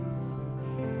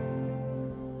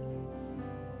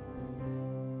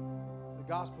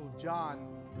Gospel of John,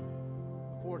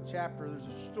 the 4th chapter,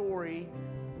 there's a story,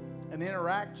 an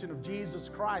interaction of Jesus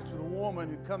Christ with a woman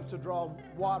who comes to draw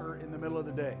water in the middle of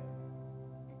the day.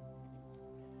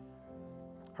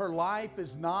 Her life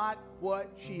is not what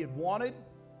she had wanted.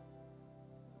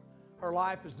 Her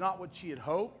life is not what she had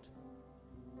hoped.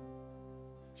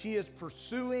 She is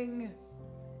pursuing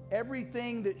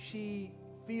everything that she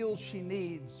feels she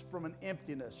needs from an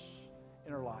emptiness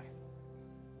in her life.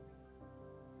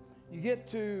 You get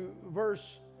to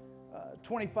verse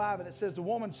 25 and it says, the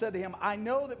woman said to him, I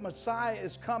know that Messiah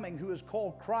is coming who is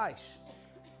called Christ.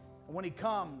 And when he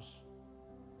comes,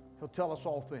 he'll tell us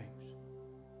all things.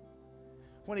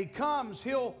 When he comes,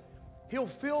 he'll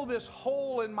fill this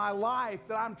hole in my life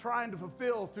that I'm trying to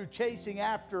fulfill through chasing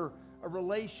after a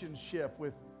relationship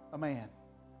with a man.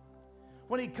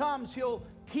 When he comes, he'll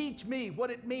teach me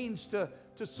what it means to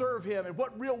serve him and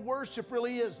what real worship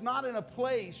really is, not in a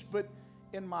place, but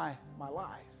in my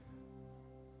life.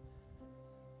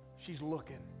 She's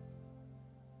looking.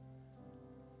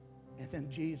 And then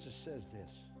Jesus says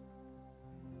this,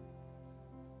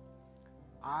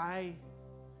 I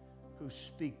who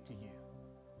speak to you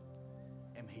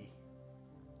am he.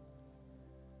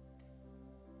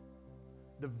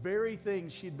 The very thing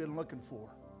she'd been looking for,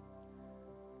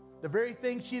 the very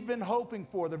thing she'd been hoping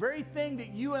for, the very thing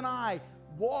that you and I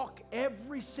walk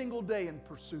every single day in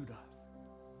pursuit of,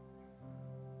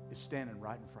 is standing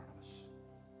right in front of us.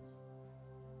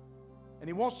 And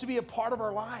he wants to be a part of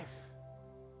our life.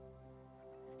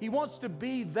 He wants to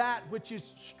be that which is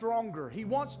stronger. He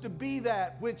wants to be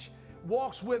that which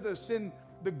walks with us in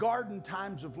the garden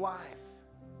times of life.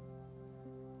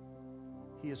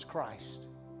 He is Christ.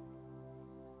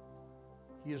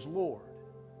 He is Lord.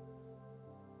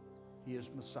 He is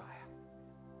Messiah.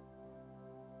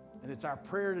 And it's our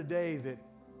prayer today that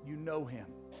you know him,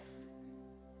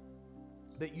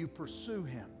 that you pursue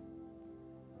him,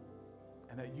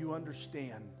 and that you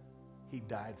understand he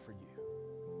died for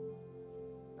you.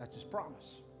 That's his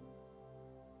promise.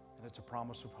 And it's a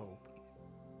promise of hope.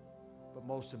 But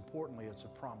most importantly, it's a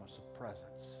promise of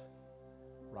presence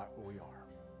right where we are.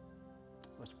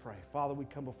 Let's pray. Father, we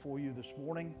come before you this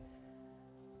morning.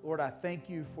 Lord, I thank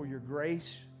you for your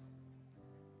grace.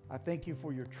 I thank you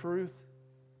for your truth.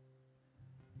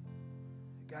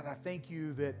 God, I thank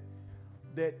you that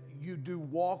you do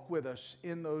walk with us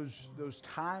in those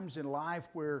times in life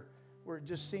where it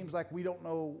just seems like we don't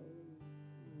know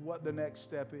what the next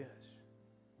step is.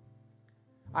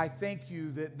 I thank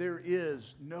you that there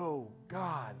is no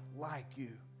God like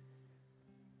you.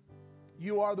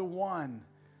 You are the one,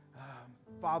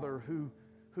 Father, who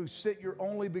sent your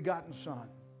only begotten Son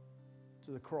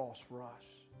to the cross for us.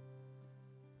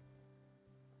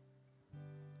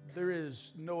 There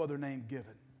is no other name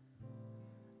given,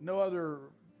 no other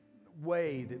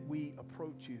way that we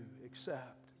approach you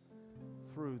except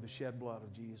through the shed blood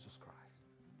of Jesus Christ.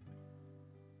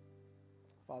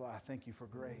 Father, I thank you for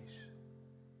grace.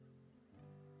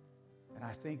 And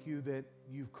I thank you that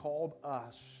you've called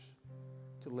us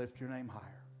to lift your name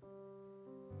higher.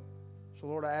 So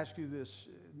Lord, I ask you this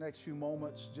next few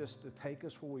moments just to take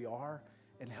us where we are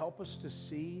and help us to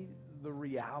see the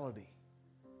reality,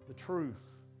 the truth,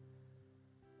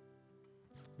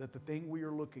 that the thing we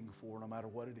are looking for, no matter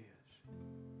what it is,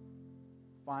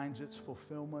 finds its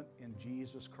fulfillment in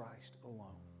Jesus Christ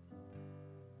alone.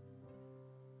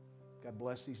 God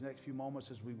bless these next few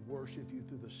moments as we worship you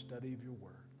through the study of your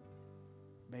word.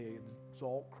 May it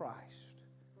exalt Christ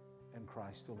and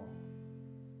Christ alone.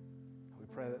 We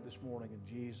pray that this morning in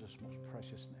Jesus' most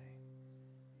precious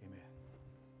name. Amen.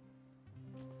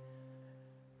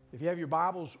 If you have your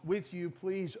Bibles with you,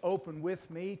 please open with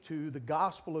me to the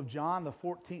Gospel of John, the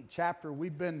 14th chapter.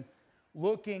 We've been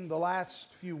looking the last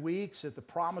few weeks at the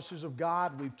promises of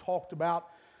God. We've talked about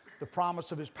the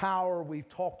promise of his power. We've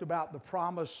talked about the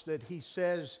promise that he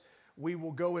says we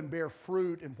will go and bear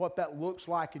fruit and what that looks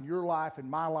like in your life and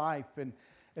my life. And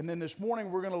then this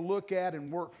morning we're going to look at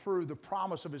and work through the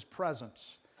promise of his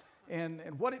presence and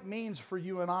what it means for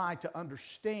you and I to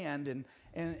understand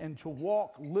and to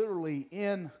walk literally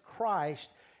in Christ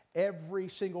every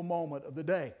single moment of the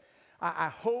day. I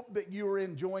hope that you are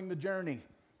enjoying the journey,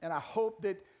 and I hope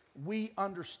that we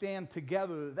understand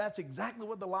together that that's exactly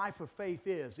what the life of faith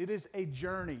is. It is a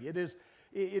journey. It is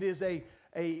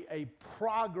a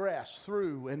progress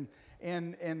through and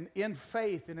in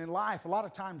faith and in life. A lot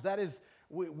of times that is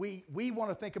we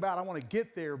want to think about, I want to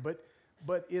get there, but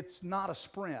it's not a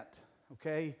sprint,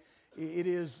 okay? It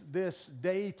is this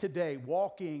day-to-day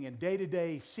walking and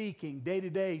day-to-day seeking,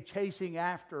 day-to-day chasing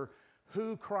after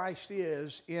who Christ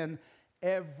is in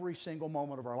every single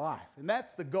moment of our life. And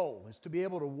that's the goal, is to be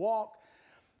able to walk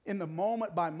in the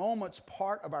moment by moments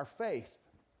part of our faith.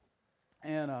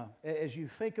 And as you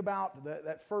think about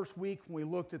that first week when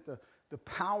we looked at the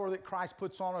power that Christ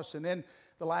puts on us, and then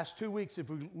the last 2 weeks if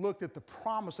we looked at the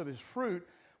promise of his fruit,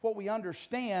 what we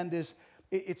understand is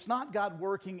it's not God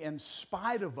working in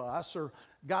spite of us or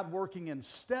God working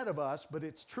instead of us, but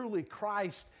it's truly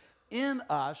Christ in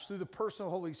us through the person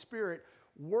of the Holy Spirit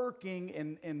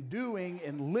working and doing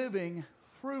and living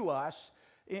through us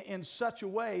in such a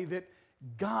way that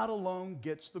God alone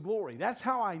gets the glory. That's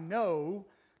how I know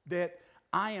that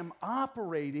I am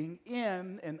operating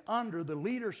in and under the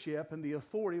leadership and the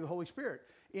authority of the Holy Spirit.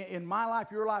 In my life,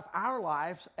 your life, our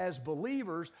lives as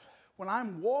believers, when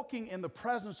I'm walking in the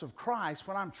presence of Christ,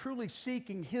 when I'm truly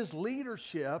seeking his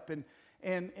leadership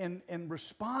and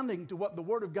responding to what the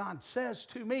Word of God says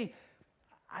to me,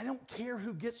 I don't care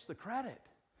who gets the credit.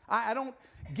 I don't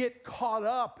get caught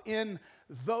up in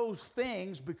those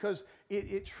things because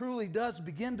it truly does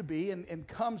begin to be and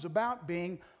comes about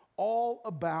being all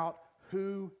about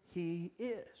who he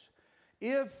is.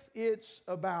 If it's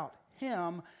about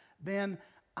him, then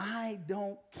I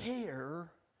don't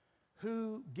care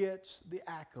who gets the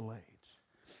accolades.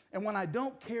 And when I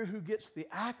don't care who gets the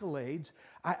accolades,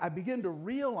 I begin to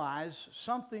realize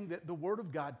something that the Word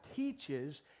of God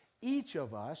teaches each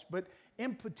of us, but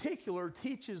in particular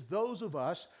teaches those of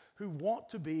us who want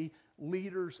to be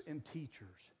leaders and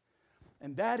teachers.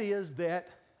 And that is that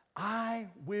I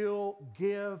will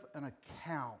give an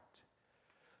account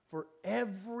for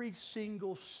every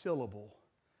single syllable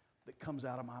that comes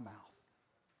out of my mouth.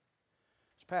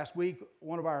 This past week,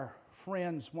 one of my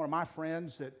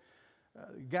friends, the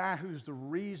guy who's the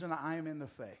reason I am in the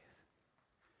faith.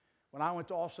 When I went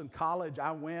to Austin College,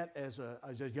 I went as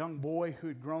a young boy who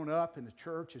had grown up in the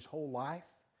church his whole life.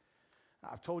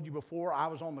 I've told you before, I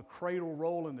was on the cradle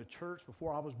roll in the church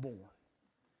before I was born.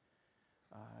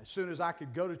 As soon as I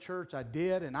could go to church, I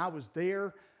did, and I was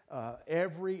there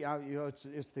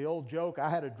it's the old joke, I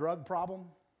had a drug problem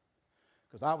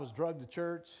because I was drugged to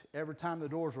church every time the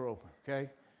doors were open, okay?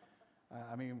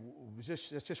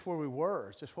 It's just where we were.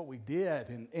 It's just what we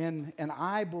did. And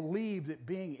I believe that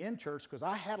being in church, because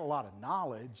I had a lot of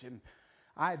knowledge, and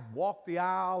I'd walked the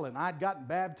aisle, and I'd gotten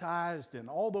baptized, and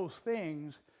all those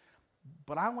things,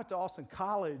 but I went to Austin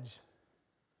College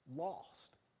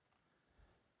lost.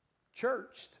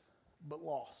 Churched, but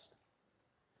lost.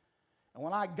 And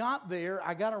when I got there,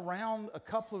 I got around a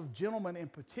couple of gentlemen in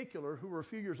particular who were a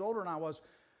few years older than I was,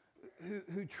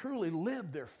 who truly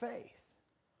lived their faith.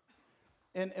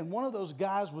 And one of those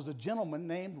guys was a gentleman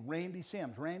named Randy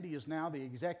Sims. Randy is now the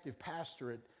executive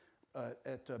pastor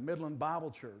at Midland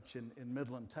Bible Church in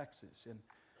Midland, Texas. And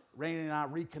Randy and I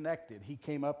reconnected. He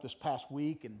came up this past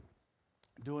week and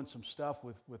doing some stuff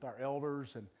with our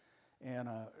elders, and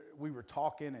we were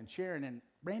talking and sharing. And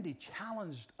Randy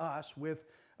challenged us with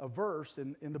a verse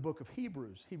in the book of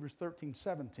Hebrews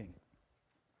 13:17.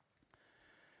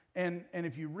 And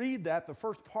if you read that, the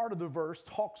first part of the verse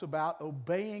talks about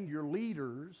obeying your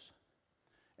leaders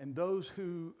and those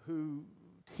who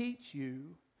teach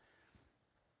you.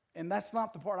 And that's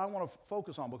not the part I want to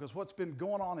focus on, because what's been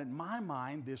going on in my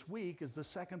mind this week is the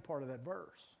second part of that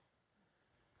verse.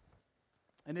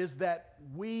 And is that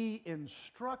we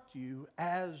instruct you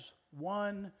as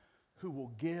one who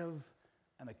will give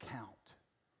an account.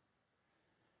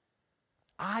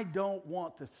 I don't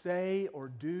want to say or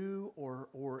do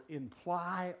or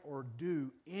imply or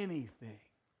do anything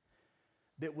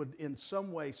that would in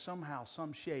some way, somehow,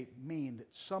 some shape mean that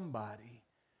somebody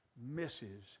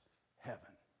misses heaven.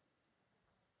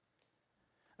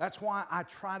 That's why I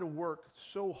try to work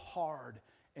so hard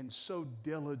and so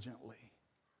diligently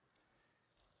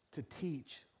to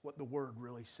teach what the Word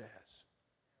really says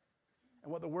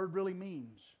and what the Word really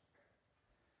means.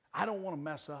 I don't want to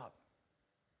mess up.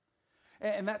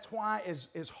 And that's why,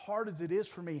 as hard as it is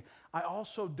for me, I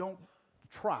also don't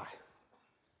try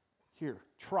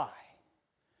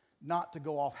not to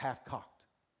go off half-cocked.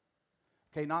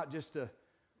 Okay, not just to,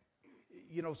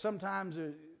 sometimes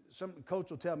some coach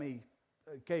will tell me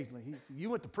occasionally, he said, you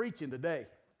went to preaching today.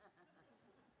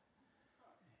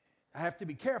 I have to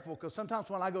be careful, because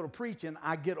sometimes when I go to preaching,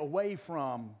 I get away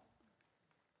from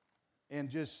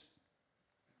and just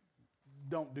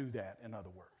don't do that, in other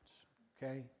words,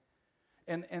 okay?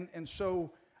 And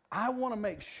so I want to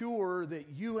make sure that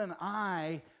you and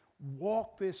I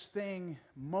walk this thing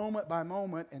moment by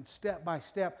moment and step by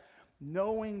step,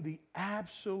 knowing the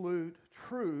absolute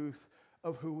truth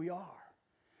of who we are.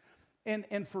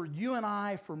 And for you and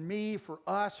I, for me, for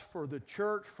us, for the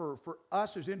church, for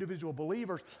us as individual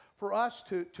believers, for us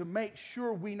to make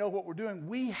sure we know what we're doing,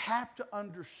 we have to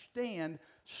understand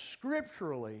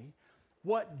scripturally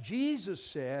what Jesus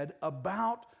said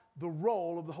about the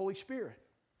role of the Holy Spirit.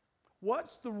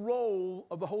 What's the role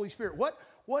of the Holy Spirit? What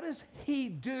does He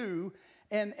do,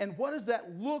 and what does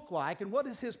that look like, and what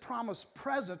does His promised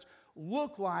presence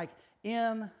look like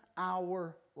in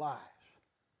our lives?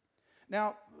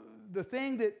 Now, the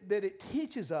thing that it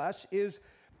teaches us is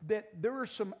that there are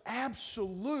some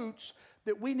absolutes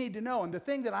that we need to know. And the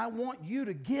thing that I want you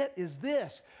to get is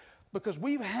this, because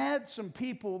we've had some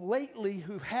people lately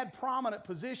who've had prominent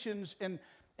positions and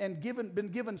been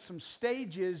given some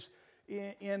stages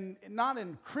in not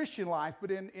in Christian life,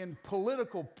 but in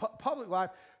political public life,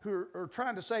 who are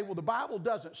trying to say, well, the Bible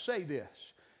doesn't say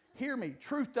this. Hear me,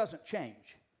 truth doesn't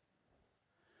change.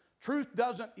 Truth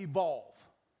doesn't evolve.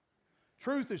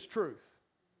 Truth is truth.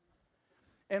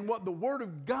 And what the Word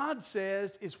of God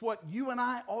says is what you and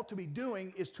I ought to be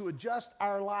doing is to adjust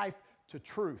our life to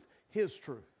truth, His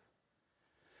truth.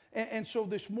 And so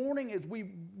this morning, as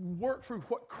we work through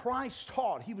what Christ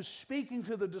taught, He was speaking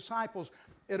to the disciples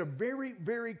at a very,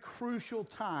 very crucial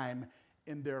time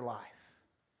in their life.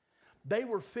 They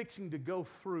were fixing to go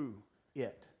through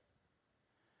it.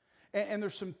 And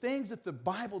there's some things that the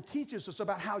Bible teaches us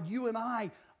about how you and I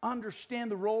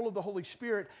understand the role of the Holy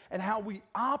Spirit and how we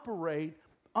operate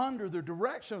under the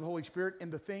direction of the Holy Spirit in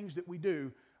the things that we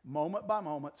do, moment by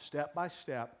moment, step by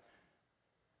step,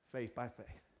 faith by faith.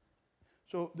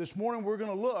 So this morning we're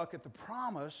going to look at the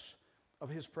promise of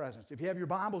His presence. If you have your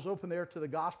Bibles open there to the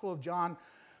Gospel of John,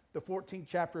 the 14th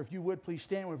chapter, if you would, please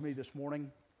stand with me this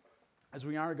morning as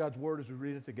we honor God's Word as we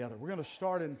read it together. We're going to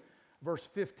start in verse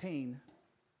 15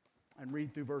 and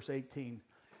read through verse 18.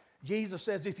 Jesus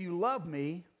says, "If you love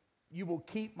me, you will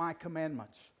keep my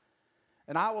commandments.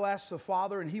 And I will ask the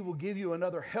Father, and He will give you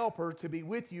another helper to be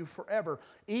with you forever,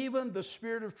 even the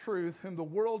Spirit of truth, whom the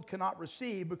world cannot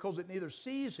receive because it neither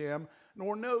sees Him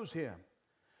nor knows Him.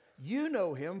 You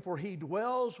know Him, for He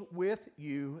dwells with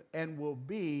you and will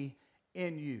be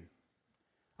in you.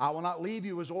 I will not leave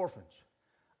you as orphans.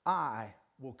 I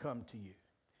will come to you."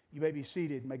 You may be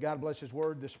seated. May God bless His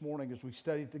Word this morning as we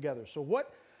study it together. So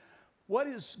what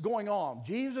is going on?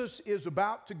 Jesus is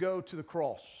about to go to the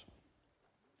cross.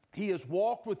 He has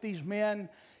walked with these men.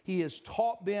 He has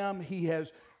taught them. He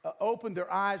has opened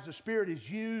their eyes. The Spirit has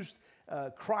used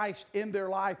Christ in their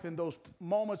life in those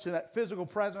moments, in that physical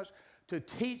presence, to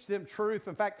teach them truth.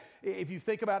 In fact, if you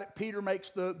think about it, Peter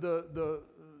makes the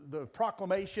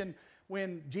proclamation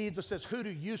when Jesus says, "Who do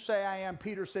you say I am?"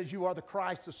 Peter says, "You are the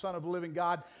Christ, the Son of the living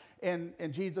God."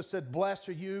 And Jesus said, "Blessed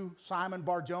are you, Simon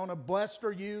Bar-Jonah. Blessed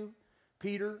are you,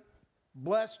 Peter.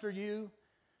 Blessed are you.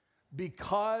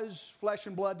 Because flesh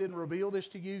and blood didn't reveal this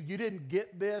to you. You didn't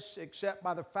get this except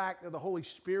by the fact that the Holy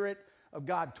Spirit of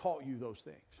God taught you those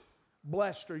things.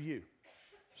 Blessed are you,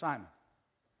 Simon.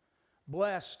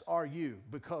 Blessed are you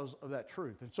because of that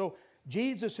truth." And so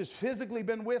Jesus has physically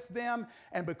been with them,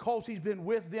 and because He's been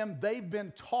with them, they've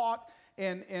been taught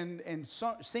and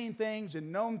seen things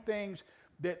and known things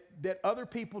that other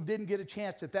people didn't get a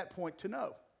chance at that point to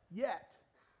know yet.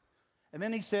 And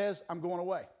then He says, "I'm going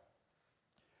away.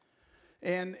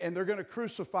 And they're going to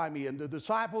crucify me." And the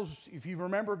disciples, if you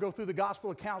remember, go through the gospel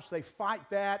accounts, they fight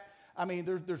that. I mean,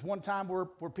 there's one time where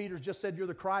Peter just said, "You're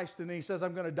the Christ," and then he says,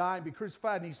 "I'm going to die and be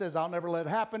crucified." And he says, "I'll never let it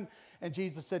happen." And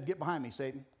Jesus said, "Get behind me,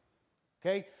 Satan."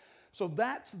 Okay? So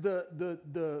that's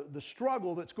the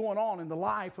struggle that's going on in the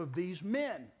life of these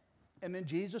men. And then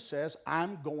Jesus says,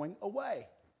 "I'm going away."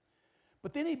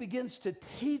 But then He begins to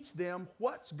teach them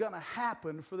what's going to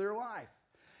happen for their life.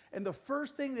 And the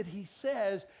first thing that He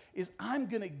says is, "I'm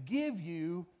going to give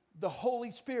you the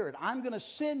Holy Spirit. I'm going to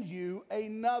send you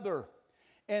another."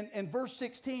 And in verse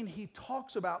 16, He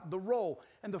talks about the role.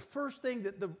 And the first thing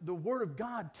that the Word of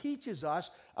God teaches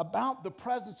us about the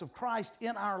presence of Christ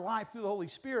in our life through the Holy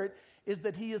Spirit is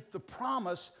that He is the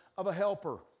promise of a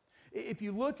helper. If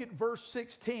you look at verse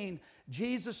 16,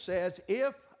 Jesus says,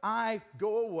 "If I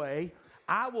go away,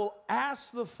 I will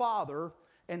ask the Father,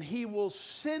 and He will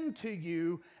send to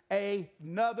you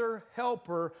another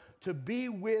helper to be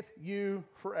with you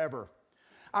forever."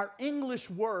 Our English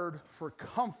word for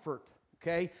comfort,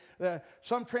 okay?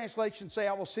 Some translations say,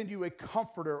 "I will send you a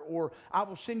comforter," or "I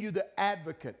will send you the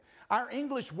advocate." Our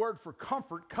English word for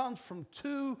comfort comes from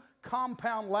two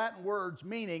compound Latin words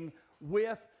meaning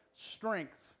with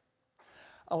strength.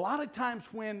 A lot of times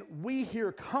when we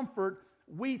hear comfort,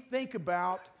 we think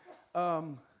about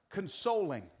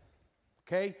consoling,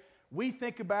 okay? We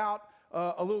think about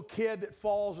a little kid that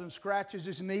falls and scratches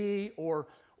his knee, or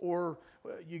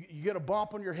you get a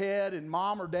bump on your head and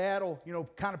mom or dad will,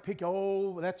 kind of pick you,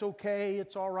 "Oh, that's okay,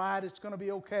 it's all right, it's going to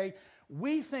be okay."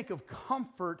 We think of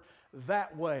comfort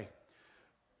that way.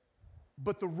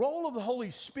 But the role of the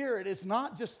Holy Spirit is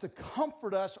not just to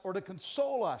comfort us or to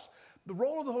console us. The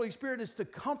role of the Holy Spirit is to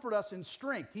comfort us in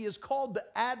strength. He is called the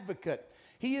advocate.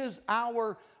 He is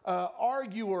our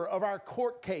arguer of our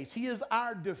court case. He is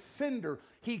our defender.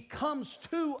 He comes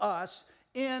to us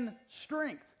in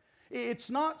strength. It's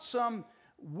not some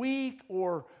weak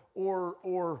or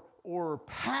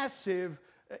passive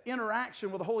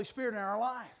interaction with the Holy Spirit in our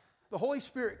life. The Holy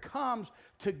Spirit comes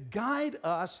to guide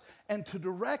us and to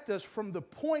direct us from the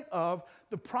point of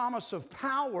the promise of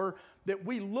power that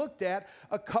we looked at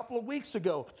a couple of weeks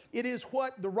ago. It is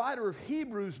what the writer of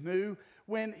Hebrews knew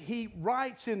when he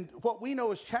writes in what we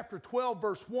know as chapter 12,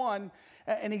 verse 1,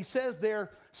 and he says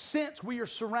there, "Since we are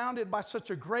surrounded by such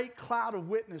a great cloud of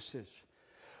witnesses,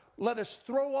 let us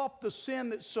throw off the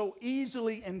sin that so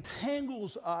easily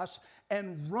entangles us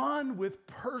and run with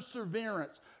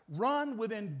perseverance, run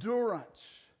with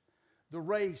endurance the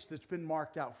race that's been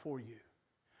marked out for you."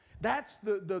 That's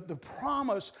the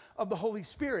promise of the Holy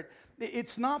Spirit.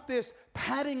 It's not this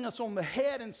patting us on the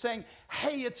head and saying,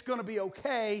 "Hey, it's going to be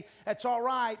okay. That's all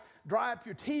right. Dry up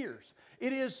your tears."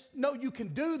 It is, "No, you can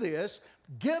do this.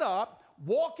 Get up.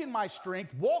 Walk in my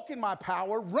strength, walk in my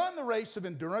power, run the race of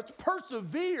endurance,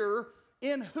 persevere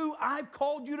in who I've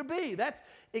called you to be." That's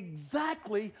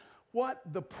exactly what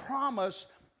the promise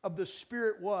of the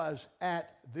Spirit was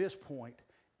at this point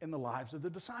in the lives of the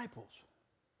disciples.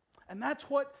 And that's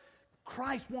what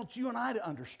Christ wants you and I to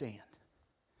understand.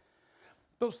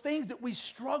 Those things that we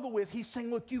struggle with, he's saying,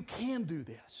 look, you can do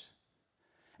this.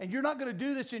 And you're not going to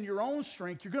do this in your own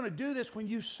strength. You're going to do this when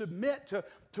you submit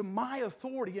to my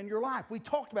authority in your life. We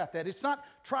talked about that. It's not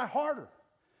try harder.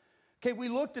 Okay, we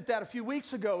looked at that a few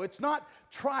weeks ago. It's not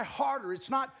try harder. It's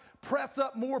not press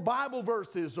up more Bible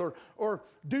verses or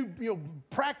do,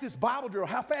 practice Bible drill.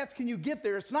 How fast can you get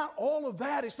there? It's not all of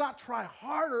that. It's not try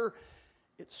harder.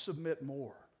 It's submit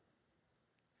more.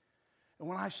 And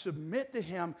when I submit to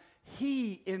him,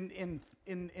 he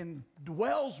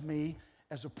indwells me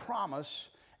as a promise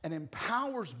and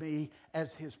empowers me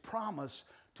as his promise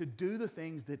to do the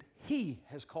things that he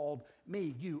has called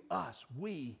me, you, us,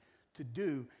 we to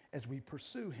do as we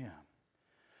pursue him.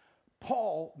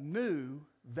 Paul knew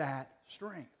that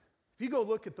strength. If you go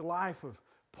look at the life of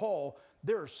Paul,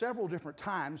 there are several different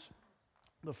times.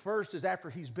 The first is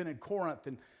after he's been in Corinth,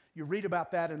 and you read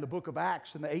about that in the book of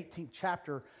Acts in the 18th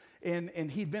chapter. And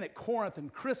he'd been at Corinth,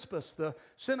 and Crispus, the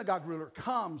synagogue ruler,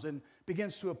 comes and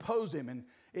begins to oppose him, and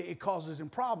it causes him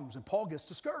problems, and Paul gets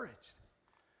discouraged.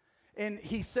 And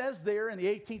he says there in the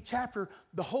 18th chapter,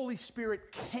 the Holy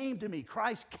Spirit came to me,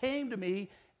 Christ came to me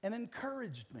and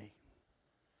encouraged me.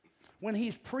 When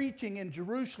he's preaching in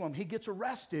Jerusalem, he gets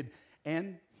arrested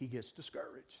and he gets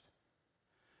discouraged.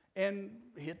 And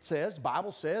it says, the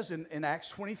Bible says in Acts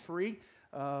 23,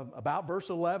 about verse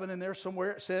 11 in there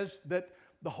somewhere, it says that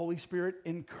the Holy Spirit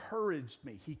encouraged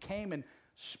me. He came and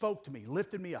spoke to me,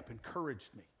 lifted me up,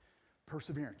 encouraged me.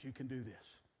 Perseverance, you can do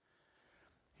this.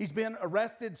 He's been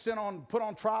arrested, put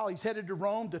on trial. He's headed to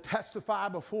Rome to testify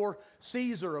before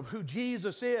Caesar of who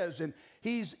Jesus is. And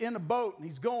he's in a boat and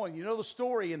he's going. You know the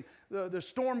story. And the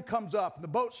storm comes up and the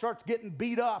boat starts getting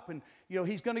beat up. And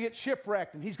he's going to get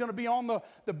shipwrecked. And he's going to be on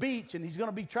the beach. And he's going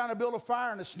to be trying to build a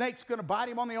fire. And the snake's going to bite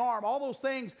him on the arm. All those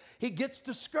things. He gets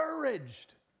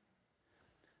discouraged.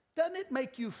 Doesn't it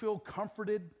make you feel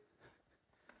comforted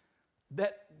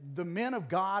that the men of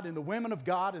God and the women of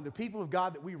God and the people of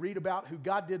God that we read about, who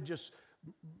God did just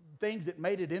things that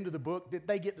made it into the book, that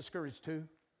they get discouraged too?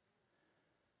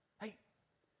 Hey,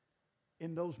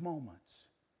 in those moments,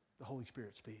 the Holy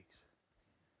Spirit speaks.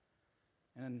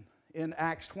 And in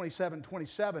Acts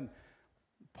 27:27,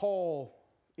 Paul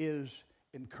is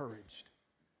encouraged.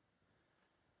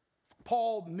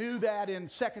 Paul knew that in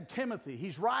 2 Timothy.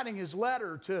 He's writing his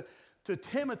letter to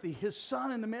Timothy, his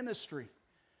son in the ministry.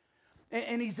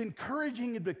 And he's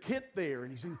encouraging him to get there,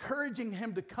 and he's encouraging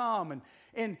him to come,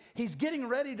 and he's getting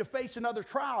ready to face another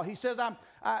trial. He says,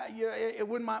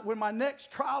 when my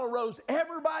next trial arose,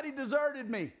 everybody deserted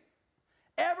me.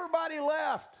 Everybody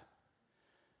left.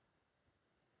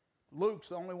 Luke's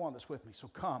the only one that's with me, so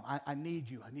come. I need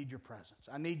you. I need your presence.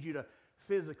 I need you to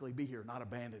physically be here, not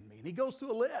abandon me. And he goes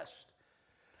through a list,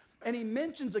 and he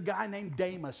mentions a guy named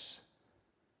Demas.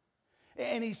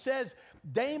 And he says,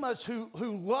 Demas, who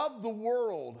loved the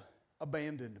world,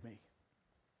 abandoned me.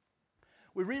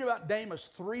 We read about Demas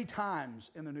 3 times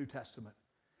in the New Testament.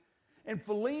 In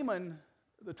Philemon,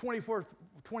 the 24th,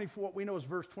 what we know as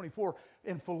verse 24,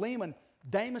 in Philemon,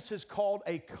 Demas is called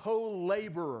a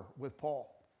co-laborer with Paul.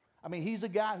 I mean, he's a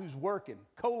guy who's working.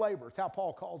 Co-laborer, it's how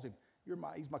Paul calls him.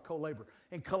 He's my co-laborer.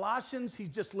 In Colossians, he's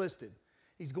just listed.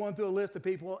 He's going through a list of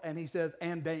people, and he says,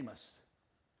 and Demas.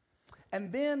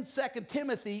 And then 2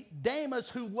 Timothy, Demas,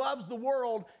 who loves the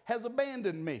world, has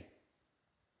abandoned me.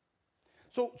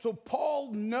 So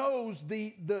Paul knows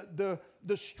the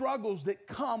struggles that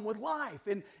come with life.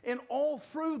 And all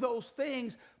through those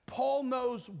things, Paul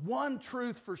knows one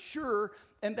truth for sure,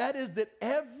 and that is that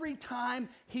every time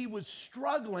he was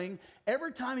struggling,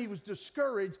 every time he was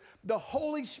discouraged, the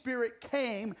Holy Spirit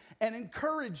came and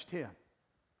encouraged him.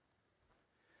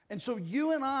 And so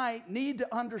you and I need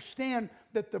to understand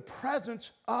that the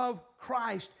presence of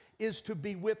Christ is to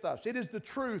be with us. It is the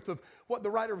truth of what the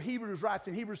writer of Hebrews writes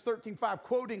in Hebrews 13:5,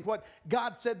 quoting what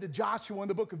God said to Joshua in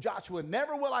the book of Joshua,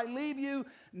 "Never will I leave you,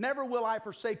 never will I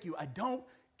forsake you." I don't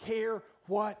care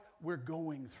what we're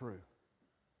going through.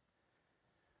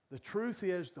 The truth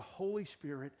is the Holy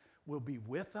Spirit will be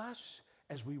with us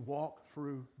as we walk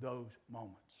through those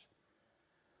moments.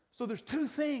 So there's two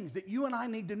things that you and I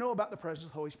need to know about the presence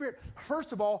of the Holy Spirit.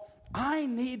 First of all, I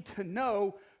need to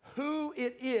know who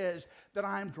it is that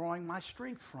I'm drawing my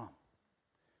strength from.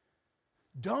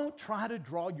 Don't try to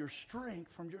draw your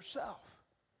strength from yourself.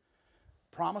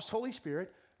 Promised Holy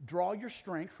Spirit, draw your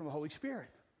strength from the Holy Spirit.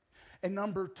 And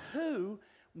number two,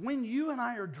 when you and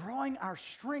I are drawing our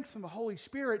strength from the Holy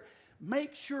Spirit,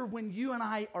 make sure when you and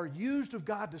I are used of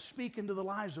God to speak into the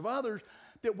lives of others,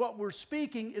 that what we're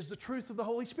speaking is the truth of the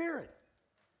Holy Spirit,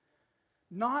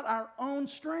 not our own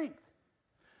strength.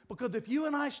 Because if you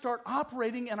and I start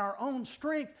operating in our own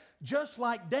strength, just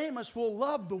like Demas, we'll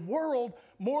love the world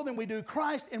more than we do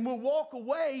Christ, and we'll walk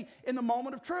away in the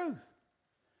moment of truth.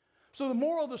 So the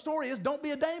moral of the story is, don't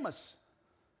be a Demas.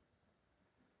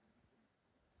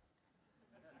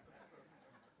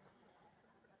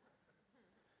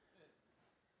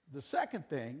 The second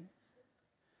thing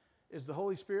is the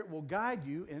Holy Spirit will guide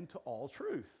you into all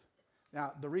truth.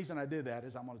 Now, the reason I did that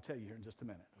is I'm going to tell you here in just a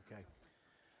minute, okay?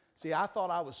 See, I thought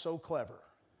I was so clever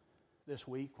this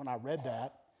week when I read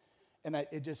that, and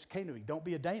it just came to me, don't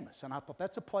be a Demas. And I thought,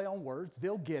 that's a play on words.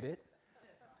 They'll get it.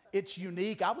 It's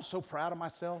unique. I was so proud of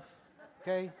myself,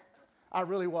 okay? I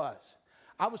really was.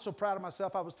 I was so proud of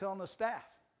myself, I was telling the staff.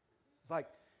 It's like,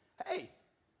 hey,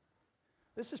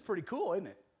 this is pretty cool, isn't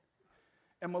it?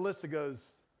 And Melissa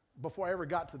goes, before I ever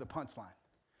got to the punchline,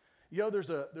 you know,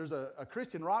 there's a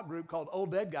Christian rock group called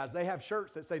Old Dead Guys. They have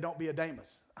shirts that say, don't be a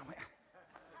Demas. I mean,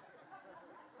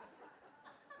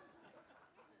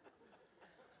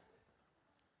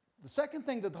 the second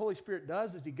thing that the Holy Spirit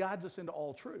does is he guides us into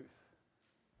all truth.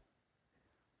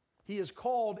 He is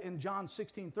called in John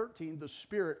 16:13 the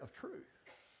Spirit of truth.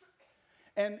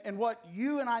 And what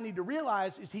you and I need to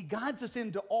realize is he guides us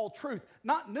into all truth,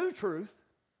 not new truth.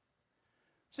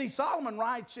 See, Solomon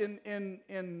writes in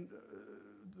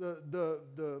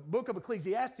the book of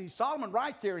Ecclesiastes, Solomon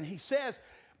writes there and he says,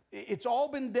 it's all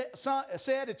been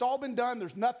said, it's all been done,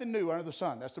 there's nothing new under the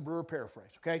sun. That's the Brewer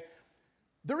paraphrase, okay?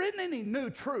 There isn't any new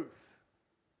truth.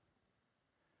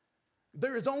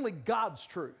 There is only God's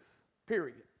truth,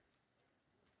 period.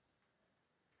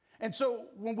 And so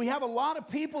when we have a lot of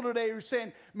people today who are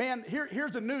saying, man,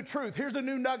 here's a new truth, here's a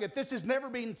new nugget, this has never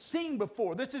been seen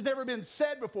before, this has never been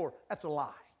said before, that's a lie.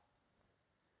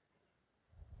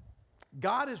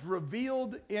 God has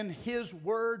revealed in his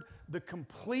word the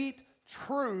complete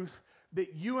truth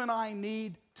that you and I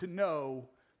need to know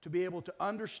to be able to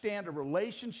understand a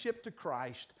relationship to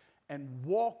Christ and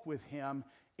walk with him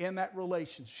in that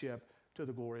relationship to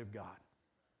the glory of God.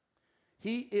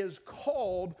 He is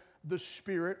called the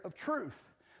Spirit of truth.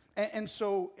 And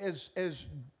so as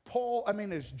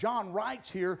John writes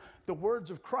here, the words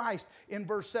of Christ in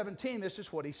verse 17, this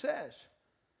is what he says.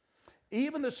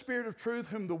 Even the Spirit of truth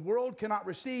whom the world cannot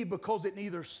receive because it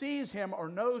neither sees him or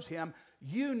knows him,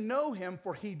 you know him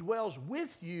for he dwells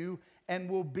with you and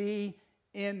will be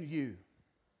in you.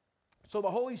 So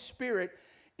the Holy Spirit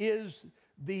is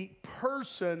the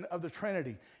person of the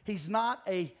Trinity. He's not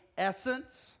a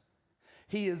essence.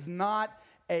 He is not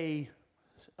a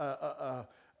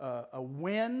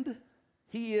wind.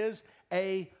 He is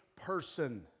a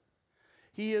person.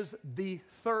 He is the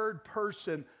third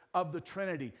person of the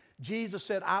Trinity. Jesus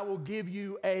said, I will give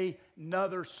you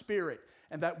another spirit.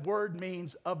 And that word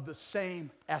means of the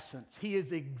same essence. He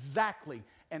is exactly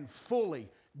and fully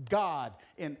God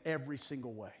in every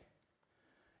single way.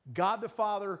 God the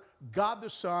Father, God the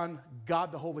Son,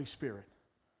 God the Holy Spirit.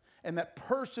 And that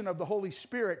person of the Holy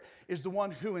Spirit is the one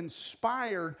who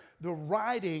inspired the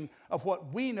writing of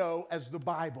what we know as the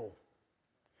Bible.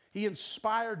 He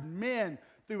inspired men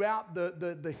throughout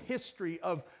the history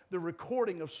of the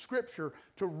recording of Scripture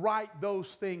to write those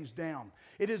things down.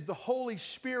 It is the Holy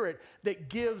Spirit that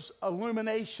gives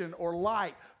illumination or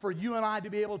light for you and I to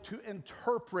be able to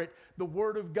interpret the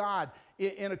Word of God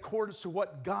in accordance to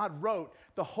what God wrote.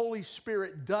 The Holy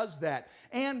Spirit does that.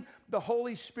 And the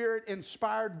Holy Spirit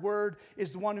inspired Word is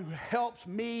the one who helps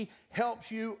me,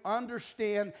 helps you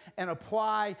understand and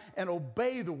apply and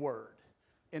obey the Word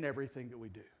in everything that we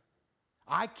do.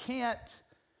 I can't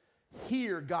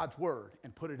hear God's Word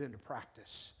and put it into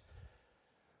practice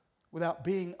without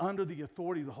being under the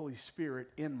authority of the Holy Spirit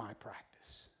in my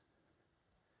practice.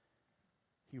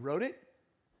 He wrote it.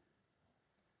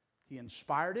 He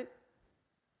inspired it.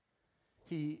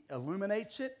 He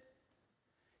illuminates it.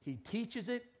 He teaches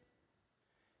it.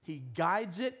 He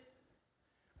guides it.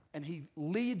 And He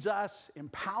leads us,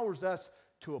 empowers us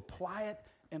to apply it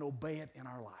and obey it in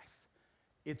our life.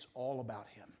 It's all about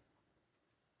Him.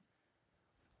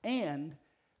 And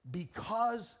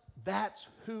because that's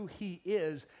who He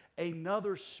is,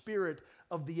 another Spirit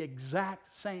of the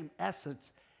exact same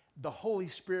essence, the Holy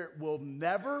Spirit will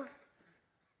never,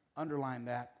 underline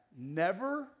that,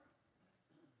 never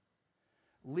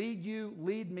lead you,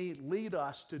 lead me, lead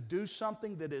us to do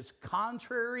something that is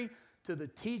contrary to the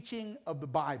teaching of the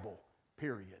Bible,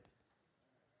 period.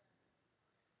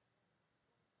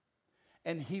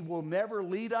 And He will never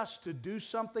lead us to do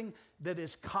something that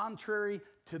is contrary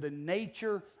to the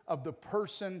nature of the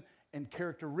person and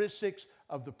characteristics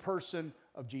of the person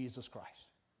of Jesus Christ.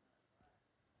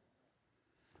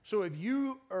 So if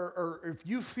you if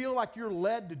you feel like you're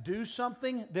led to do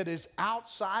something that is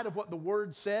outside of what the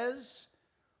Word says,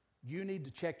 you need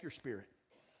to check your spirit.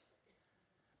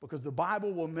 Because the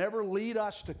Bible will never lead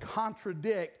us to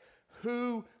contradict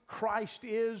who Christ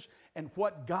is and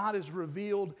what God has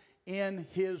revealed in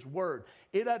His Word.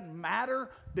 It doesn't matter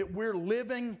that we're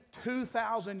living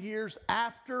 2,000 years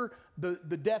after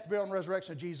the death, burial, and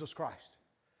resurrection of Jesus Christ.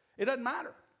 It doesn't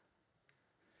matter.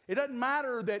 It doesn't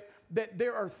matter that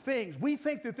there are things. We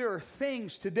think that there are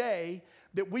things today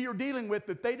that we are dealing with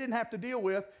that they didn't have to deal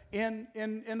with in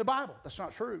the Bible. That's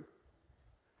not true.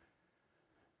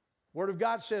 Word of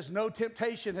God says, no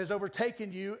temptation has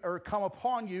overtaken you or come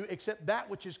upon you except that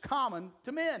which is common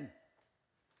to men.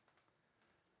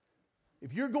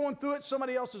 If you're going through it,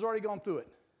 somebody else has already gone through it.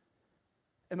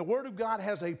 And the Word of God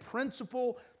has a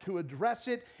principle to address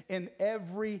it in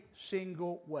every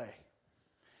single way.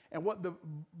 And what the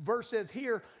verse says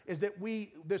here is that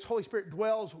this Holy Spirit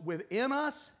dwells within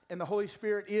us, and the Holy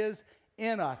Spirit is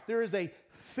in us. There is a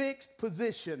fixed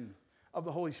position of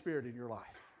the Holy Spirit in your life.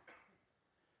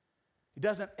 It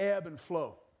doesn't ebb and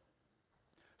flow.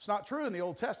 It's not true in the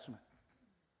Old Testament.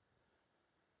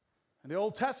 In the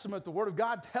Old Testament, the Word of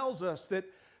God tells us that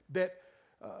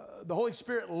the Holy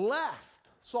Spirit left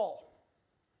Saul.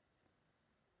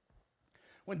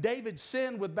 When David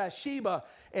sinned with Bathsheba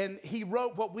and he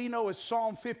wrote what we know as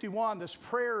Psalm 51, this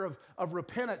prayer of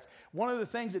repentance, one of the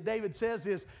things that David says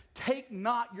is, take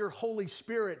not your Holy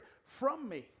Spirit from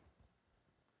me.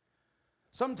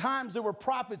 Sometimes there were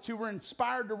prophets who were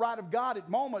inspired to write of God at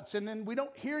moments, and then we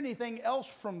don't hear anything else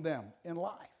from them in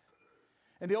life.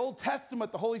 In the Old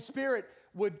Testament, the Holy Spirit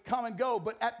would come and go,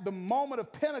 but at the moment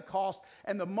of Pentecost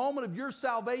and the moment of your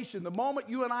salvation, the moment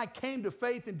you and I came to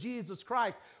faith in Jesus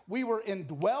Christ, we were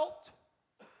indwelt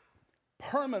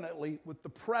permanently with the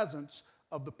presence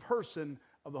of the person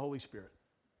of the Holy Spirit.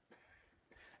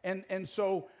 And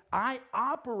so I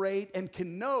operate and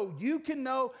can know, you can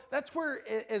know. That's where,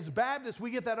 as Baptists, we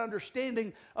get that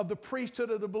understanding of the priesthood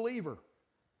of the believer.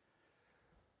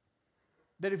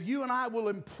 That if you and I will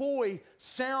employ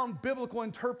sound biblical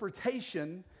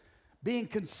interpretation, being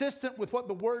consistent with what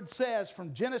the Word says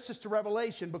from Genesis to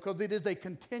Revelation, because it is a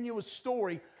continuous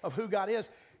story of who God is,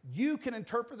 you can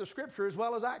interpret the Scripture as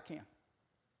well as I can.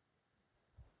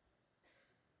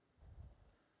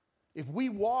 If we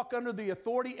walk under the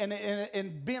authority,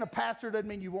 and being a pastor doesn't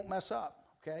mean you won't mess up,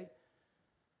 okay?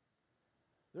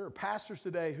 There are pastors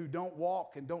today who don't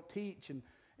walk and don't teach, and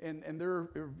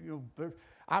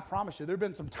I promise you, there have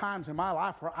been some times in my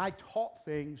life where I taught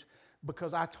things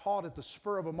because I taught at the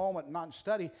spur of a moment, not in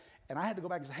study, and I had to go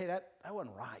back and say, hey, that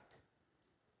wasn't right.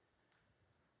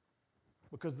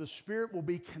 Because the Spirit will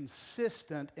be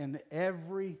consistent in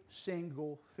every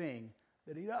single thing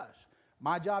that He does.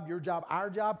 My job, your job,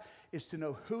 our job is to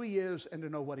know who He is and to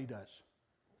know what He does.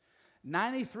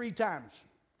 93 times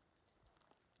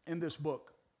in this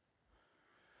book.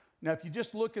 Now, if you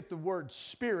just look at the word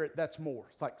Spirit, that's more.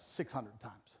 It's like 600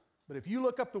 times. But if you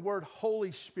look up the word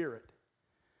Holy Spirit,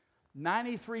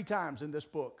 93 times in this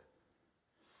book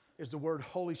is the word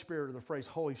Holy Spirit or the phrase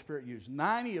Holy Spirit used.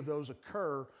 90 of those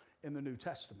occur in the New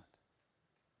Testament.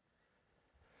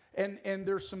 And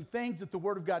there's some things that the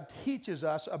Word of God teaches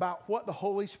us about what the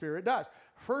Holy Spirit does.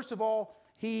 First of all,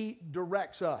 He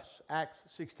directs us, Acts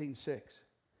 16:6.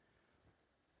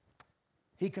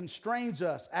 He constrains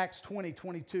us, Acts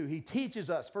 20:22. He teaches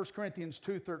us, 1 Corinthians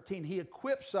 2:13. He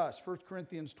equips us, 1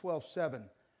 Corinthians 12:7.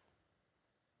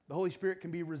 The Holy Spirit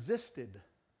can be resisted,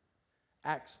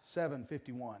 Acts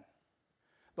 7:51.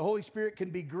 The Holy Spirit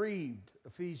can be grieved,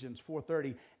 Ephesians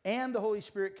 4:30. And the Holy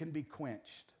Spirit can be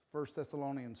quenched, 1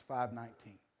 Thessalonians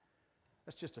 5:19.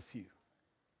 That's just a few.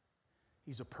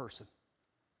 He's a person.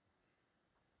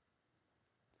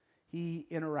 He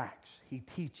interacts, He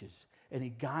teaches, and He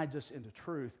guides us into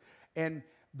truth. And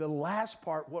the last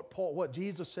part, what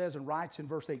Jesus says and writes in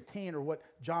verse 18, or what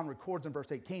John records in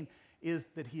verse 18, is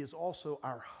that He is also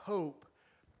our hope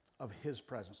of His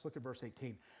presence. Look at verse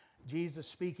 18. Jesus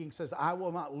speaking says, I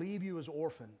will not leave you as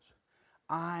orphans.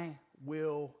 I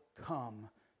will come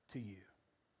to you.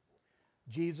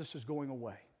 Jesus is going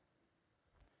away.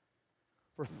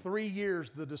 For 3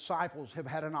 years, the disciples have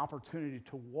had an opportunity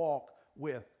to walk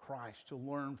with Christ, to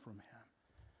learn from Him,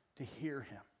 to hear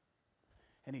Him.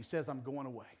 And He says, I'm going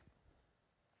away.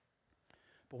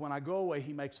 But when I go away,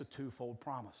 He makes a twofold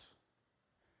promise.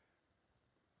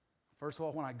 First of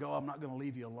all, when I go, I'm not going to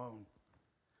leave you alone.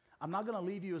 I'm not going to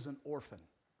leave you as an orphan.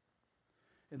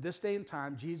 In this day and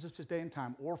time, Jesus' day and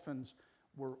time, orphans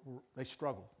they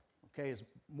struggle. Okay, it's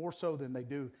more so than they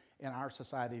do in our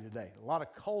society today. A lot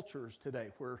of cultures today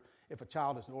where if a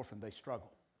child is an orphan, they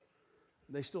struggle.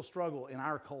 They still struggle in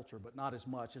our culture, but not as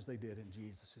much as they did in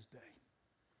Jesus' day.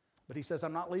 But He says,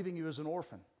 I'm not leaving you as an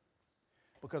orphan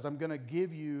because I'm going to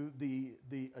give you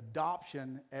the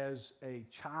adoption as a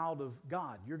child of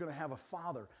God. You're going to have a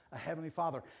Father, a Heavenly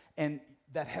Father, and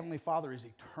that Heavenly Father is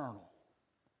eternal.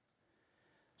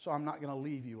 So I'm not going to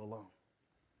leave you alone.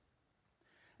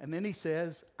 And then He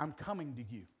says, I'm coming to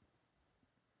you.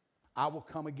 I will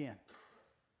come again.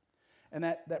 And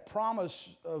that promise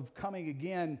of coming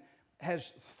again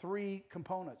has 3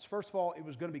 components. First of all, it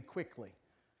was going to be quickly.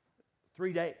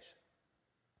 3 days.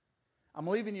 I'm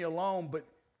leaving you alone, but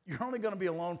you're only going to be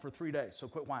alone for 3 days, so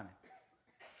quit whining.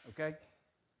 Okay?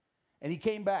 And He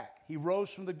came back. He rose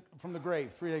from the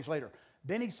grave 3 days later.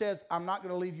 Then He says, I'm not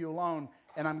going to leave you alone,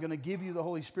 and I'm going to give you the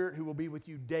Holy Spirit who will be with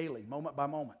you daily, moment by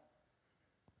moment.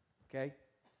 Okay?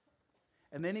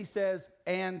 And then He says,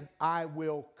 and I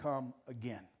will come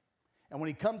again. And when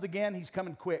He comes again, He's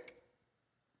coming quick.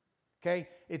 Okay?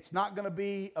 It's not going to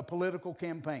be a political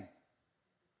campaign.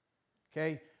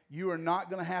 Okay? You are not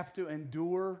going to have to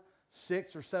endure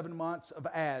 6 or 7 months of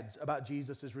ads about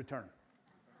Jesus' return.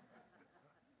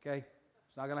 Okay?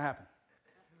 It's not going to happen.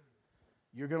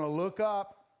 You're going to look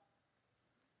up,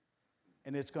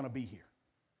 and it's going to be here.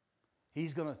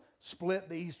 He's going to split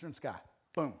the eastern sky.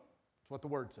 Boom. That's what the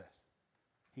Word says.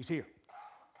 He's here.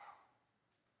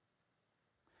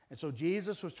 And so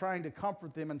Jesus was trying to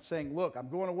comfort them and saying, look, I'm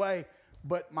going away,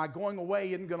 but my going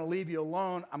away isn't going to leave you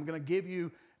alone. I'm going to give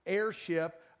you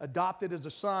heirship, adopted as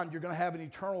a son. You're going to have an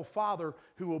eternal Father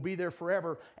who will be there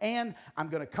forever. And I'm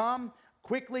going to come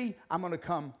quickly. I'm going to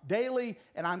come daily.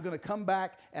 And I'm going to come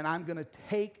back, and I'm going to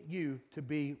take you to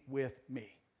be with me.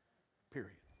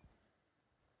 Period.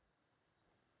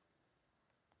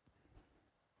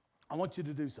 I want you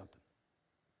to do something.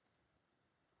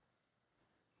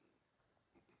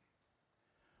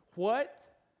 What,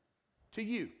 to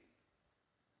you,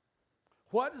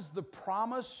 what does the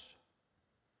promise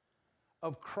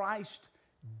of Christ's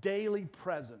daily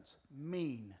presence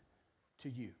mean to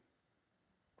you?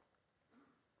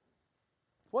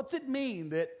 What's it mean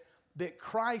that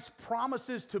Christ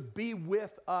promises to be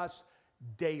with us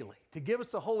daily, to give us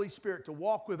the Holy Spirit to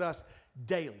walk with us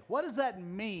daily? What does that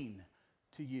mean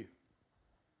to you?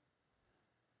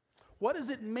 What does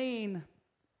it mean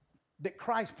that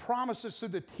Christ promises through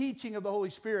the teaching of the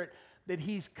Holy Spirit that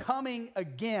He's coming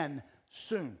again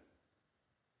soon?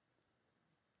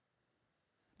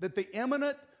 That the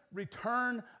imminent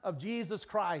return of Jesus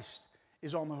Christ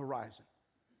is on the horizon.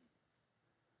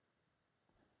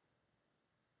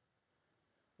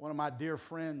 One of my dear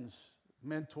friends,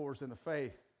 mentors in the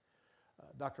faith,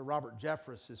 Dr. Robert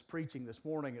Jeffress, is preaching this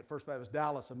morning at First Baptist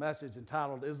Dallas a message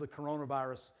entitled, Is the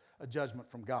Coronavirus a Judgment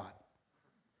from God?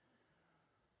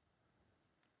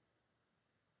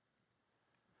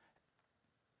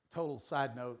 Total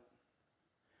side note.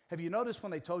 Have you noticed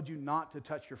when they told you not to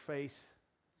touch your face,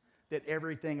 that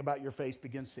everything about your face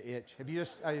begins to itch? Have you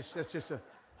that's just a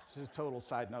total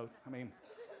side note. I mean,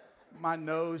 my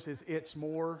nose has itched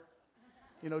more.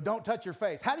 You know, don't touch your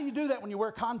face. How do you do that when you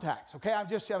wear contacts? Okay,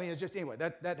 anyway,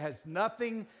 that has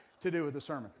nothing to do with the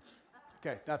sermon.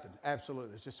 Okay, nothing.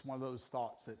 Absolutely. It's just one of those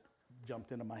thoughts that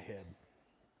jumped into my head.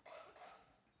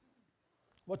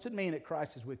 What's it mean that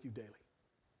Christ is with you daily?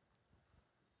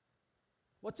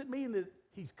 What's it mean that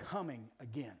he's coming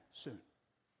again soon?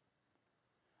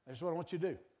 That's what I want you to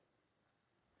do.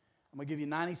 I'm going to give you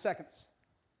 90 seconds.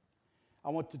 I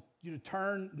want you to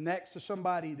turn next to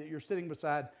somebody that you're sitting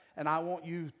beside, and I want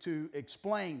you to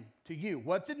explain to you,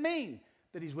 what's it mean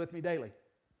that he's with me daily?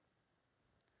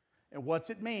 And what's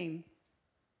it mean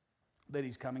that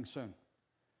he's coming soon?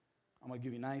 I'm going to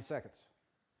give you 90 seconds.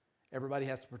 Everybody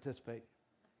has to participate.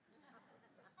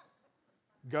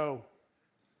 Go.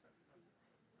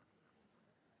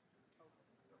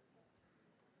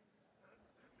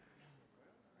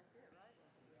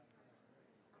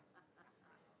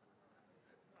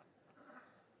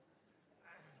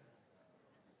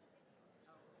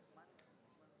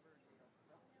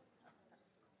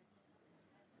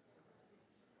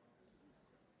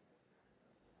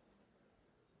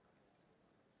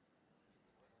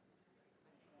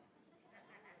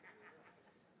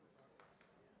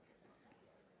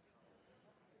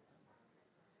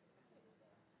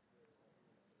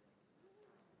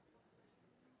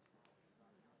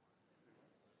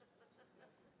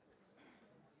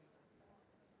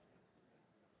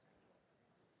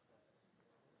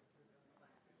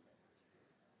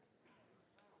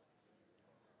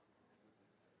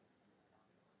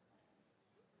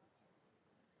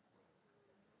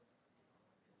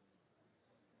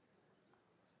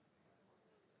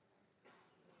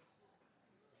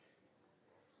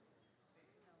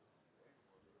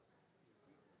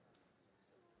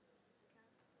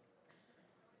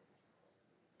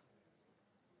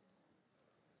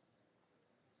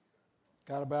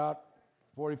 Got about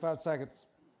 45 seconds.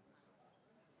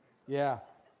 Yeah.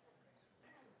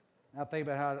 Now think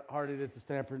about how hard it is to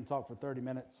stand up here and talk for 30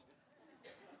 minutes.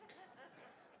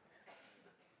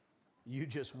 You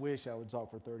just wish I would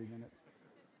talk for 30 minutes.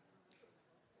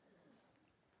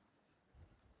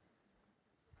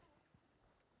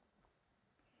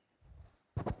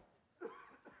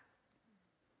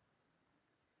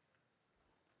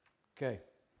 Okay.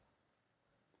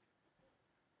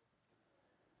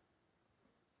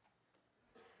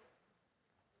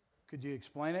 Could you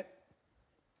explain it?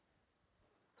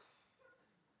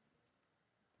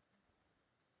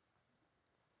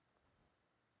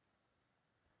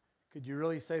 Could you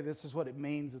really say this is what it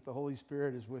means that the Holy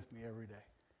Spirit is with me every day?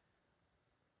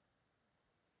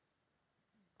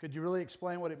 Could you really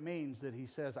explain what it means that he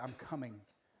says, I'm coming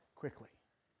quickly?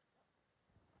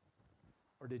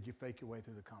 Or did you fake your way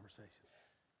through the conversation?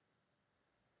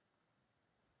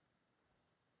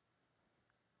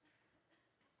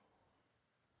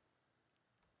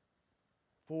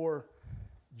 For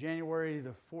January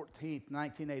the 14th,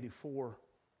 1984,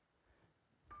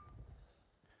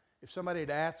 if somebody had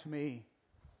asked me,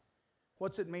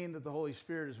 what's it mean that the Holy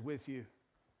Spirit is with you?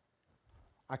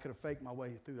 I could have faked my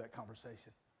way through that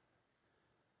conversation.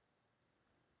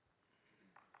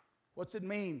 What's it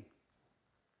mean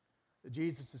that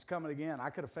Jesus is coming again? I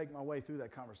could have faked my way through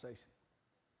that conversation.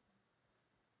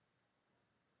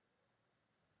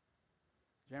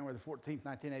 January the 14th,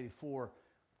 1984,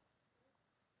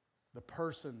 the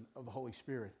person of the Holy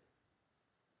Spirit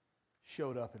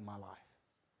showed up in my life.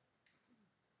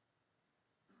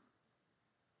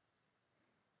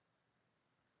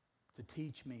 To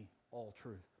teach me all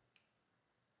truth.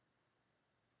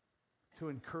 To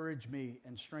encourage me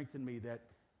and strengthen me that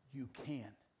you can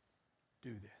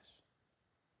do this.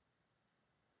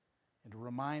 And to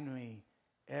remind me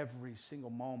every single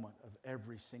moment of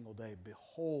every single day,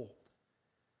 behold,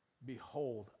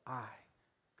 I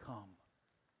come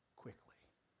quickly.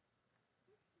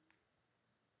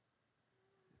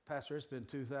 Pastor, it's been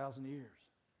 2,000 years.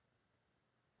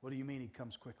 What do you mean he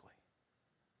comes quickly?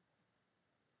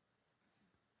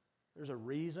 There's a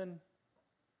reason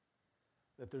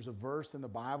that there's a verse in the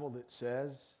Bible that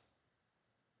says,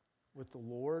 with the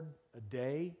Lord, a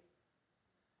day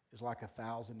is like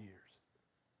 1,000 years.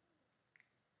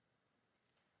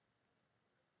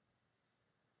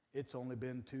 It's only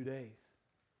been 2 days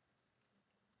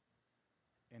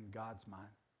in God's mind.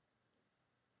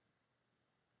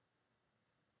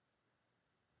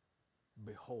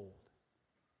 Behold,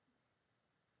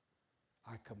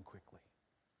 I come quickly.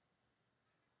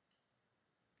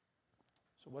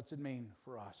 So what's it mean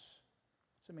for us?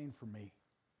 What's it mean for me?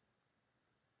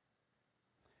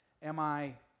 Am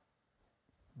I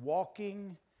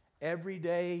walking every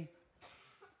day,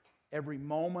 every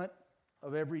moment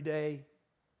of every day,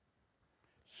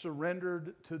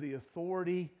 surrendered to the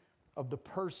authority of the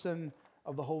person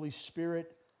of the Holy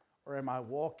Spirit, or am I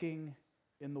walking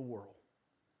in the world?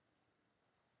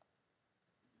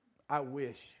 I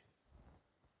wish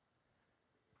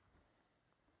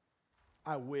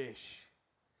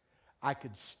I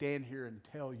could stand here and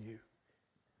tell you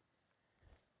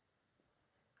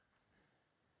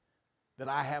that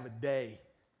I have a day,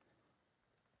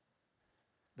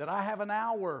 that I have an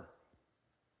hour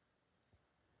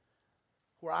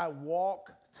where I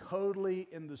walk totally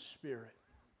in the Spirit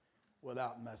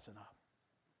without messing up.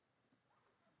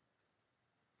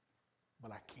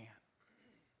 But I can't.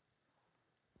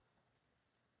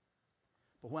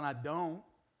 But when I don't,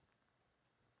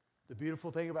 the beautiful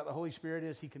thing about the Holy Spirit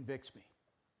is He convicts me.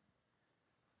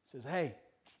 He says, hey,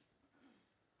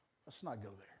 let's not go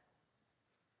there.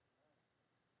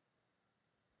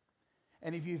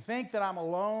 And if you think that I'm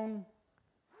alone,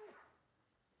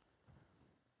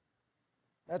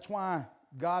 that's why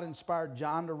God inspired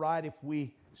John to write, if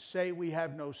we say we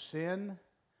have no sin,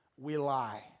 we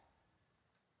lie,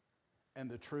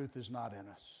 and the truth is not in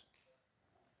us.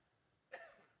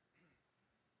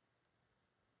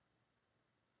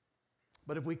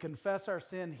 But if we confess our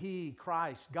sin, He,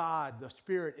 Christ, God, the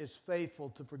Spirit, is faithful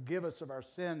to forgive us of our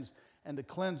sins and to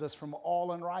cleanse us from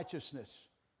all unrighteousness.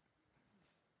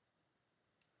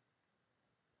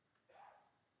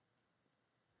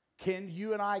 Can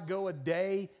you and I go a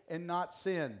day and not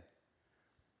sin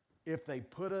if they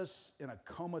put us in a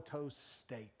comatose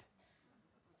state?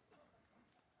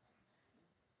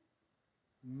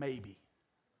 Maybe.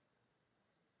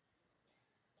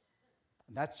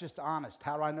 And that's just honest.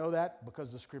 How do I know that?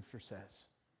 Because the Scripture says,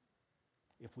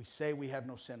 if we say we have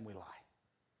no sin, we lie.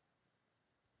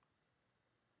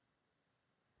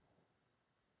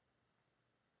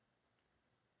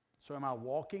 So am I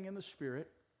walking in the Spirit,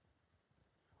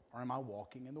 or am I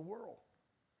walking in the world?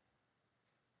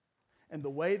 And the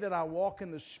way that I walk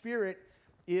in the Spirit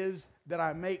is that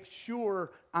I make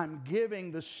sure I'm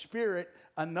giving the Spirit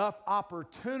enough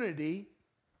opportunity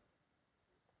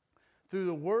through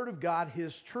the Word of God,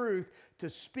 His truth, to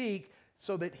speak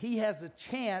so that He has a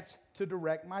chance to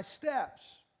direct my steps.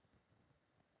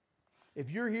 If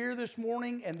you're here this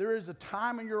morning and there is a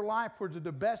time in your life where to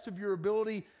the best of your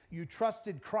ability you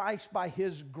trusted Christ by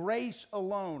His grace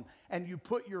alone and you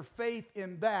put your faith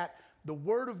in that, the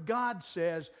Word of God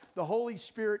says the Holy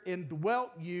Spirit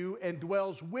indwelt you and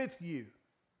dwells with you.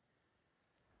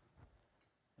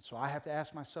 And so I have to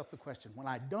ask myself the question, when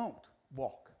I don't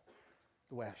walk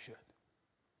the way I should,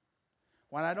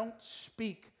 when I don't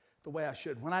speak the way I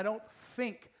should, when I don't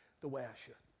think the way I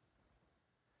should,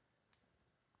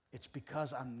 it's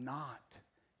because I'm not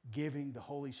giving the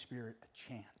Holy Spirit a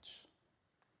chance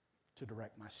to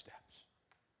direct my steps.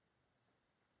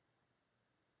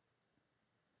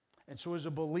 And so as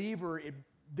a believer, it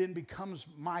then becomes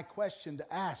my question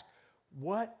to ask,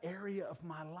 what area of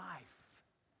my life,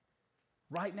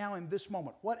 right now in this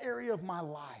moment, what area of my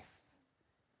life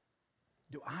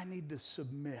do I need to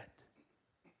submit,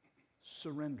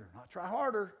 surrender, not try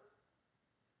harder,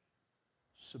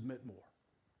 submit more,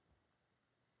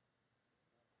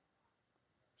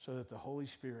 so that the Holy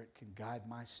Spirit can guide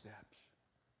my steps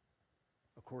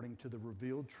according to the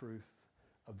revealed truth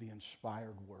of the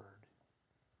inspired Word,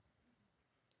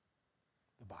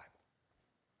 the Bible.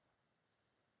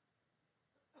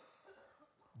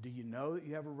 Do you know that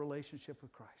you have a relationship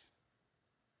with Christ?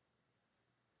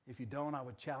 If you don't, I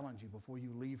would challenge you before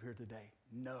you leave here today,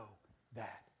 know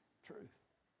that truth.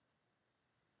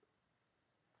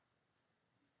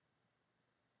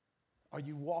 Are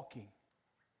you walking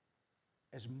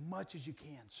as much as you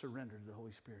can surrender to the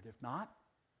Holy Spirit? If not,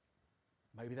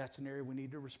 maybe that's an area we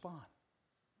need to respond.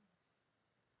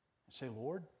 And say,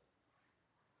 Lord,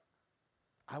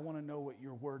 I want to know what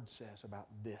your Word says about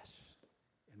this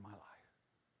in my life.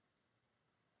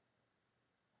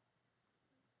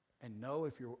 And know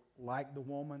if you're like the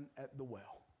woman at the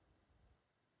well,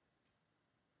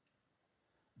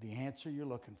 the answer you're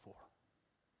looking for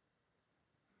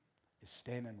is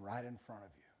standing right in front of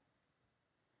you.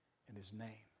 And His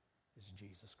name is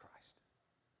Jesus Christ.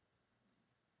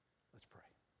 Let's pray.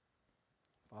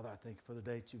 Father, I thank you for the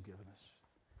day that you've given us.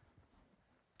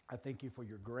 I thank you for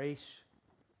your grace.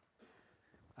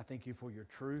 I thank you for your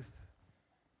truth.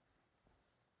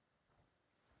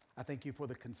 I thank you for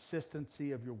the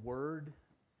consistency of your word.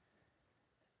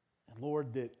 And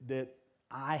Lord, that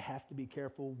I have to be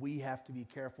careful, we have to be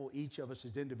careful, each of us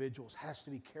as individuals has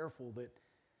to be careful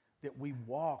that we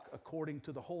walk according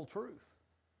to the whole truth.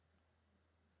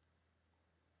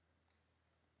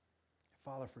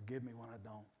 Father, forgive me when I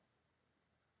don't.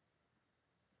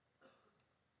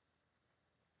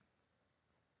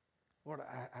 Lord,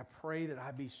 I pray that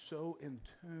I be so in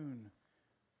tune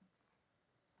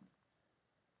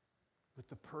with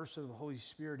the person of the Holy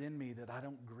Spirit in me that I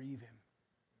don't grieve Him.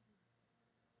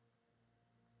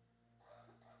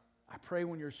 pray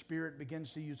when your Spirit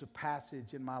begins to use a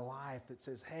passage in my life that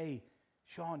says, hey,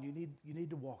 Shawn, you need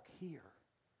to walk here,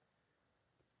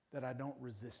 that I don't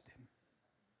resist him.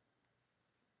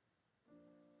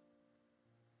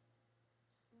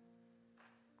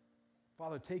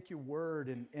 Father, take your word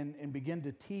and begin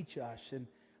to teach us, and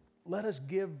let us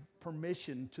give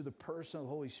permission to the person of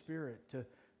the Holy Spirit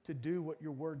to do what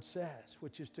your word says,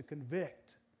 which is to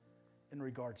convict in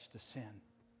regards to sin.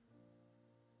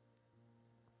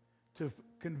 To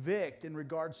convict in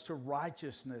regards to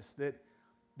righteousness that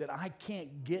I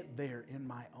can't get there in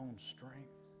my own strength.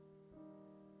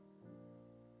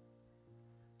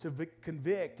 To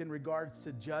convict in regards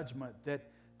to judgment that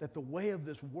the way of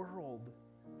this world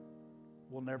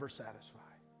will never satisfy.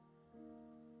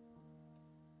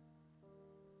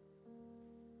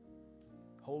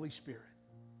 Holy Spirit,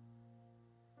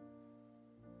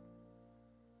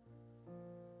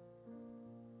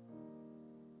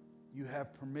 you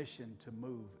have permission to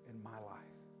move in my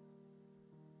life,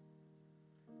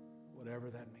 whatever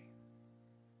that means.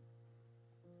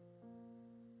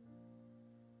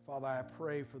 Father, I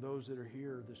pray for those that are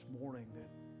here this morning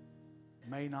that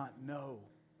may not know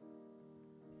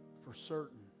for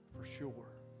certain, for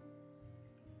sure,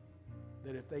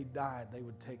 that if they died, they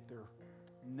would take their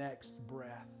next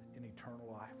breath in eternal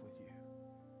life with you.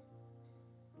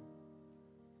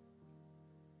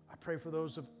 I pray for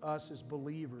those of us as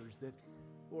believers that,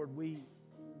 Lord, we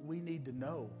need to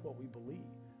know what we believe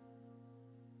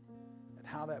and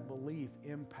how that belief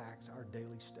impacts our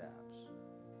daily steps.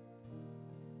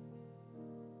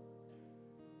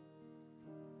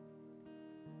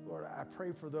 Lord, I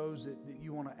pray for those that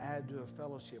you want to add to a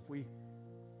fellowship. We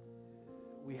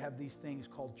have these things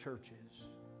called churches,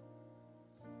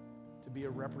 to be a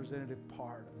representative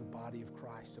part of the body of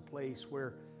Christ, a place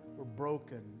where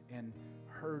broken and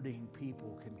hurting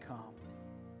people can come.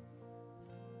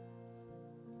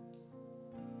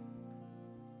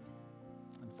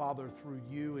 And Father, through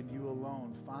you and you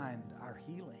alone, find our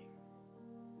healing,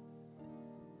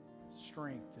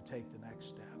 strength to take the next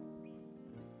step.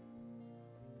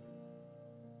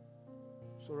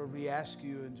 So Lord, we ask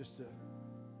you in just a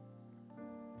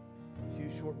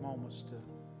few short moments to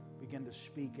begin to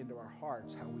speak into our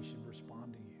hearts how we should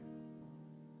respond to you.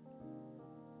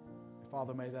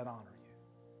 Father, may that honor you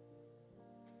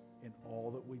in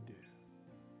all that we do.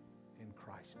 In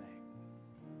Christ's name.